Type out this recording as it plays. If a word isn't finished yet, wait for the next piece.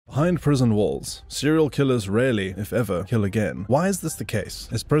Behind prison walls, serial killers rarely, if ever, kill again. Why is this the case?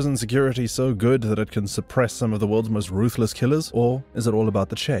 Is prison security so good that it can suppress some of the world's most ruthless killers? Or is it all about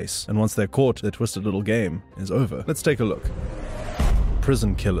the chase? And once they're caught, their twisted little game is over. Let's take a look.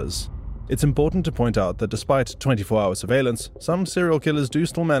 Prison killers. It's important to point out that despite 24-hour surveillance, some serial killers do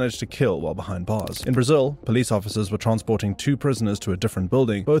still manage to kill while behind bars. In Brazil, police officers were transporting 2 prisoners to a different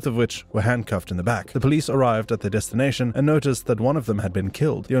building, both of which were handcuffed in the back. The police arrived at their destination and noticed that one of them had been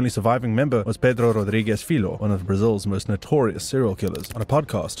killed. The only surviving member was Pedro Rodrigues Filho, one of Brazil's most notorious serial killers. On a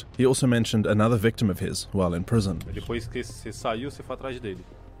podcast, he also mentioned another victim of his while in prison. Depois que você saiu, você foi atrás dele.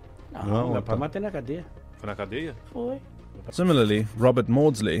 Não, meu pai matei na cadeia. Foi na cadeia? Foi. Similarly, Robert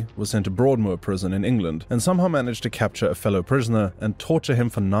Maudsley was sent to Broadmoor Prison in England and somehow managed to capture a fellow prisoner and torture him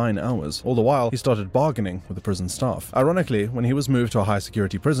for 9 hours. All the while, he started bargaining with the prison staff. Ironically, when he was moved to a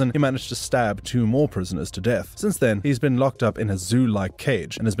high-security prison, he managed to stab 2 more prisoners to death. Since then, he's been locked up in a zoo-like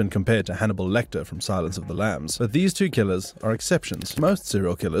cage and has been compared to Hannibal Lecter from Silence of the Lambs. But these 2 killers are exceptions. Most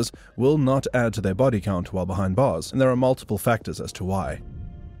serial killers will not add to their body count while behind bars, and there are multiple factors as to why.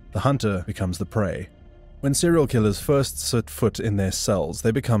 The hunter becomes the prey. When serial killers first set foot in their cells,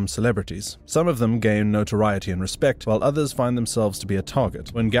 they become celebrities. Some of them gain notoriety and respect, while others find themselves to be a target.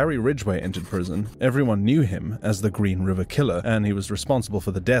 When Gary Ridgway entered prison, everyone knew him as the Green River Killer, and he was responsible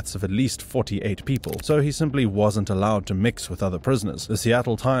for the deaths of at least 48 people, so he simply wasn't allowed to mix with other prisoners. The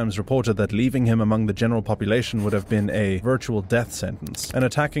Seattle Times reported that leaving him among the general population would have been a virtual death sentence, and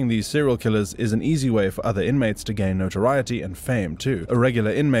attacking these serial killers is an easy way for other inmates to gain notoriety and fame too. A regular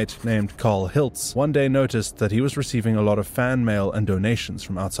inmate named Carl Hiltz one day noticed that he was receiving a lot of fan mail and donations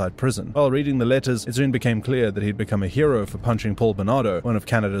from outside prison. While reading the letters, it soon became clear that he'd become a hero for punching Paul Bernardo, one of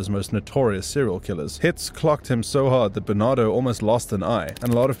Canada's most notorious serial killers. Hits clocked him so hard that Bernardo almost lost an eye,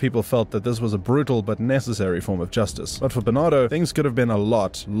 and a lot of people felt that this was a brutal but necessary form of justice. But for Bernardo, things could have been a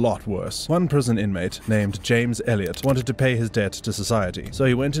lot worse. One prison inmate, named James Elliott, wanted to pay his debt to society, so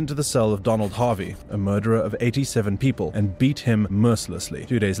he went into the cell of Donald Harvey, a murderer of 87 people, and beat him mercilessly.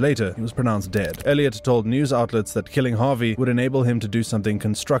 2 days later, he was pronounced dead. Elliott told news outlets that killing Harvey would enable him to do something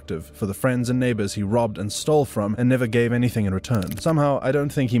constructive for the friends and neighbors he robbed and stole from and never gave anything in return. Somehow, I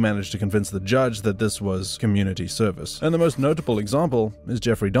don't think he managed to convince the judge that this was community service. And the most notable example is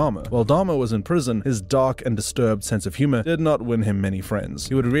Jeffrey Dahmer. While Dahmer was in prison, his dark and disturbed sense of humor did not win him many friends.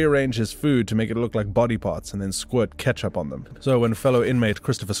 He would rearrange his food to make it look like body parts and then squirt ketchup on them. So when fellow inmate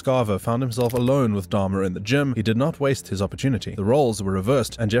Christopher Scarver found himself alone with Dahmer in the gym, he did not waste his opportunity. The roles were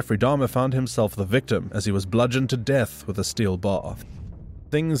reversed, and Jeffrey Dahmer found himself the victim as he was bludgeoned to death with a steel bar.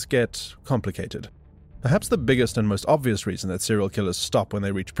 Things get complicated. Perhaps the biggest and most obvious reason that serial killers stop when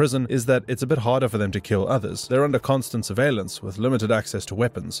they reach prison is that it's a bit harder for them to kill others. They're under constant surveillance with limited access to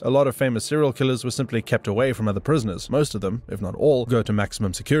weapons. A lot of famous serial killers were simply kept away from other prisoners. Most of them, if not all, go to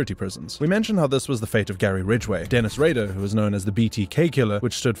maximum security prisons. We mentioned how this was the fate of Gary Ridgway. Dennis Rader, who was known as the BTK killer,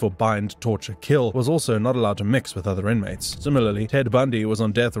 which stood for Bind, Torture, Kill, was also not allowed to mix with other inmates. Similarly, Ted Bundy was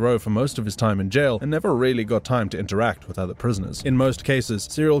on death row for most of his time in jail and never really got time to interact with other prisoners. In most cases,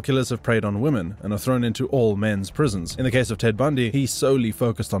 serial killers have preyed on women and are thrown into all men's prisons. In the case of Ted Bundy, he solely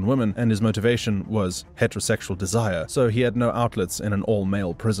focused on women, and his motivation was heterosexual desire, so he had no outlets in an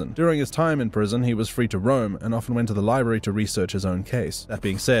all-male prison. During his time in prison, he was free to roam and often went to the library to research his own case. That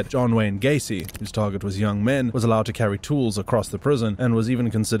being said, John Wayne Gacy, whose target was young men, was allowed to carry tools across the prison and was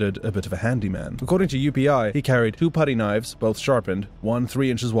even considered a bit of a handyman. According to UPI, he carried 2 putty knives, both sharpened, one 3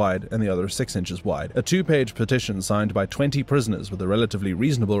 inches wide and the other 6 inches wide. A 2-page petition signed by 20 prisoners with a relatively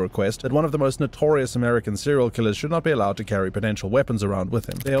reasonable request that one of the most notorious American serial killers should not be allowed to carry potential weapons around with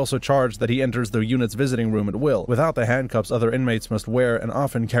him. They also charged that he enters the unit's visiting room at will. Without the handcuffs other inmates must wear and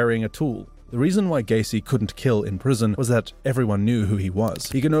often carrying a tool. The reason why Gacy couldn't kill in prison was that everyone knew who he was.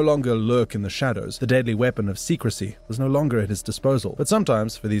 He could no longer lurk in the shadows. The deadly weapon of secrecy was no longer at his disposal. But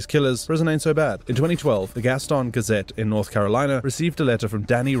sometimes, for these killers, prison ain't so bad. In 2012, the Gaston Gazette in North Carolina received a letter from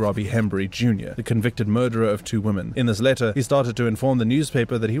Danny Robbie Hembry Jr., the convicted murderer of 2 women. In this letter, he started to inform the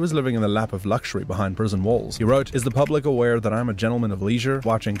newspaper that he was living in the lap of luxury behind prison walls. He wrote, "Is the public aware that I'm a gentleman of leisure,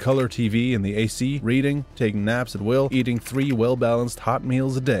 watching color TV in the AC, reading, taking naps at will, eating 3 well-balanced hot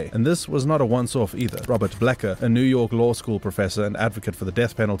meals a day?" And this was not a once-off either. Robert Blecker, a New York law school professor and advocate for the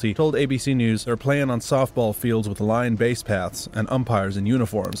death penalty, told ABC News they're playing on softball fields with line base paths and umpires in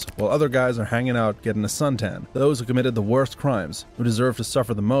uniforms, while other guys are hanging out getting a suntan. Those who committed the worst crimes, who deserve to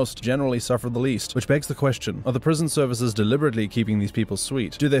suffer the most, generally suffer the least. Which begs the question, are the prison services deliberately keeping these people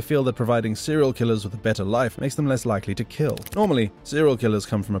sweet? Do they feel that providing serial killers with a better life makes them less likely to kill? Normally, serial killers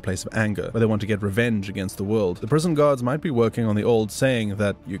come from a place of anger, where they want to get revenge against the world. The prison guards might be working on the old saying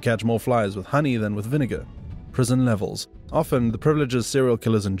that you catch more flies with honey than with vinegar. Prison levels. Often, the privileges serial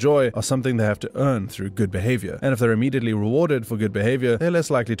killers enjoy are something they have to earn through good behavior, and if they're immediately rewarded for good behavior, they're less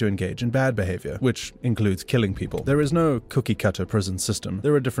likely to engage in bad behavior, which includes killing people. There is no cookie-cutter prison system.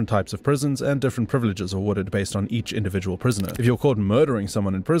 There are different types of prisons and different privileges awarded based on each individual prisoner. If you're caught murdering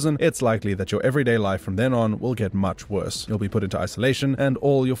someone in prison, it's likely that your everyday life from then on will get much worse. You'll be put into isolation, and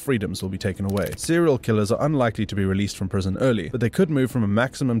all your freedoms will be taken away. Serial killers are unlikely to be released from prison early, but they could move from a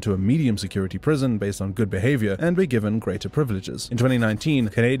maximum to a medium security prison based on good behavior and be given greater privileges. In 2019,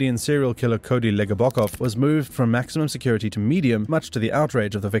 Canadian serial killer Cody Legabokov was moved from maximum security to medium, much to the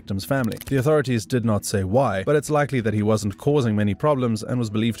outrage of the victim's family. The authorities did not say why, but it's likely that he wasn't causing many problems and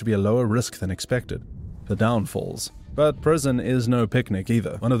was believed to be a lower risk than expected. The downfalls. But prison is no picnic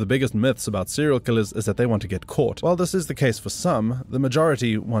either. One of the biggest myths about serial killers is that they want to get caught. While this is the case for some, the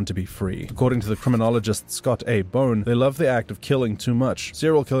majority want to be free. According to the criminologist Scott A. Bone, they love the act of killing too much.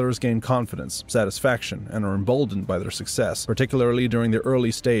 Serial killers gain confidence, satisfaction, and are emboldened by their success, particularly during the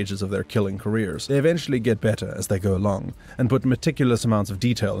early stages of their killing careers. They eventually get better as they go along, and put meticulous amounts of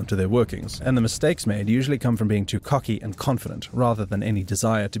detail into their workings, and the mistakes made usually come from being too cocky and confident, rather than any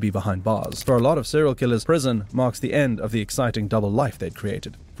desire to be behind bars. For a lot of serial killers, prison marks the end of the exciting double life they'd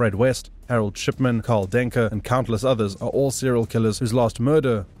created. Fred West, Harold Shipman, Carl Denker, and countless others are all serial killers whose last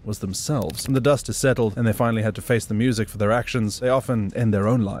murder was themselves. When the dust is settled and they finally had to face the music for their actions, they often end their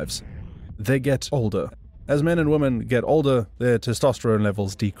own lives. They get older. As men and women get older, their testosterone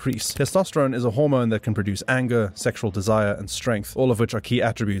levels decrease. Testosterone is a hormone that can produce anger, sexual desire, and strength, all of which are key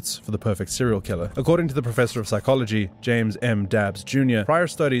attributes for the perfect serial killer. According to the professor of psychology, James M. Dabbs Jr., prior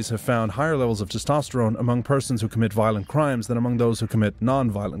studies have found higher levels of testosterone among persons who commit violent crimes than among those who commit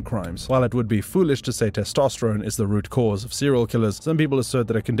non-violent crimes. While it would be foolish to say testosterone is the root cause of serial killers, some people assert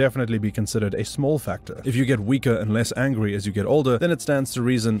that it can definitely be considered a small factor. If you get weaker and less angry as you get older, then it stands to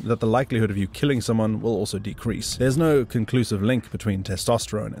reason that the likelihood of you killing someone will also decrease. There's no conclusive link between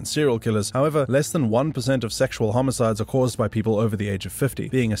testosterone and serial killers. However, less than 1% of sexual homicides are caused by people over the age of 50.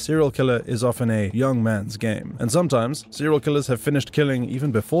 Being a serial killer is often a young man's game. And sometimes, serial killers have finished killing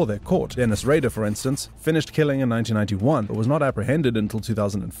even before they're caught. Dennis Rader, for instance, finished killing in 1991, but was not apprehended until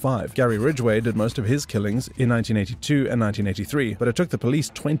 2005. Gary Ridgway did most of his killings in 1982 and 1983, but it took the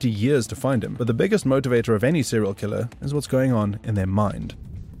police 20 years to find him. But the biggest motivator of any serial killer is what's going on in their mind.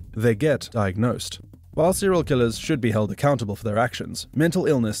 They get diagnosed. While serial killers should be held accountable for their actions, mental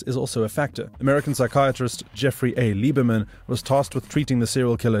illness is also a factor. American psychiatrist Jeffrey A. Lieberman was tasked with treating the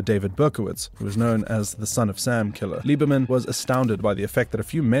serial killer David Berkowitz, who was known as the Son of Sam killer. Lieberman was astounded by the effect that a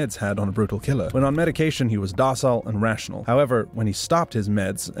few meds had on a brutal killer. When on medication, he was docile and rational. However, when he stopped his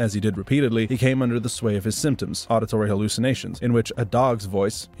meds, as he did repeatedly, he came under the sway of his symptoms, auditory hallucinations, in which a dog's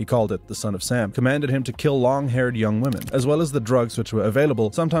voice, he called it the Son of Sam, commanded him to kill long-haired young women. As well as the drugs which were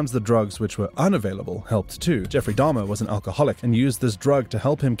available, sometimes the drugs which were unavailable helped too. Jeffrey Dahmer was an alcoholic and used this drug to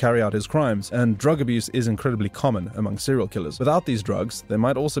help him carry out his crimes, and drug abuse is incredibly common among serial killers. Without these drugs, they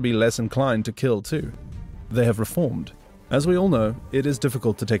might also be less inclined to kill too. They have reformed. As we all know, it is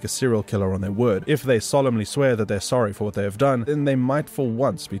difficult to take a serial killer on their word. If they solemnly swear that they're sorry for what they have done, then they might for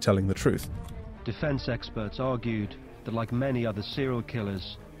once be telling the truth. Defense experts argued that, like many other serial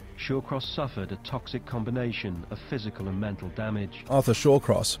killers, Shawcross suffered a toxic combination of physical and mental damage. Arthur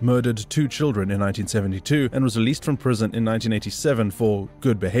Shawcross murdered 2 children in 1972 and was released from prison in 1987 for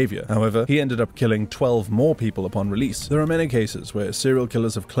good behavior. However, he ended up killing 12 more people upon release. There are many cases where serial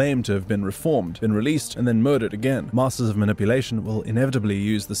killers have claimed to have been reformed, been released, and then murdered again. Masters of manipulation will inevitably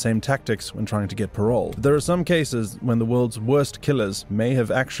use the same tactics when trying to get parole. But there are some cases when the world's worst killers may have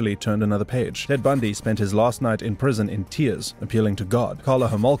actually turned another page. Ted Bundy spent his last night in prison in tears, appealing to God. Carla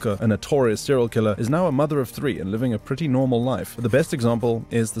Homolka, a notorious serial killer, is now a mother of 3 and living a pretty normal life. But the best example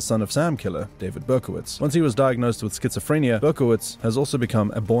is the Son of Sam killer, David Berkowitz. Once he was diagnosed with schizophrenia, Berkowitz has also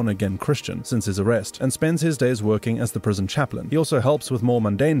become a born-again Christian since his arrest, and spends his days working as the prison chaplain. He also helps with more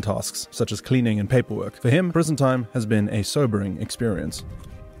mundane tasks, such as cleaning and paperwork. For him, prison time has been a sobering experience.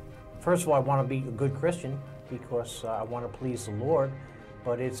 First of all, I want to be a good Christian because I want to please the Lord,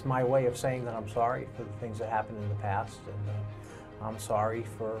 but it's my way of saying that I'm sorry for the things that happened in the past, and I'm sorry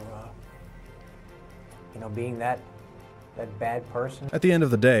for, being that bad person. At the end of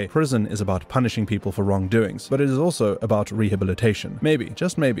the day, prison is about punishing people for wrongdoings, but it is also about rehabilitation. Maybe,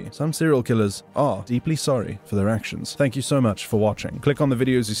 just maybe, some serial killers are deeply sorry for their actions. Thank you so much for watching. Click on the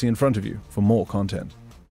videos you see in front of you for more content.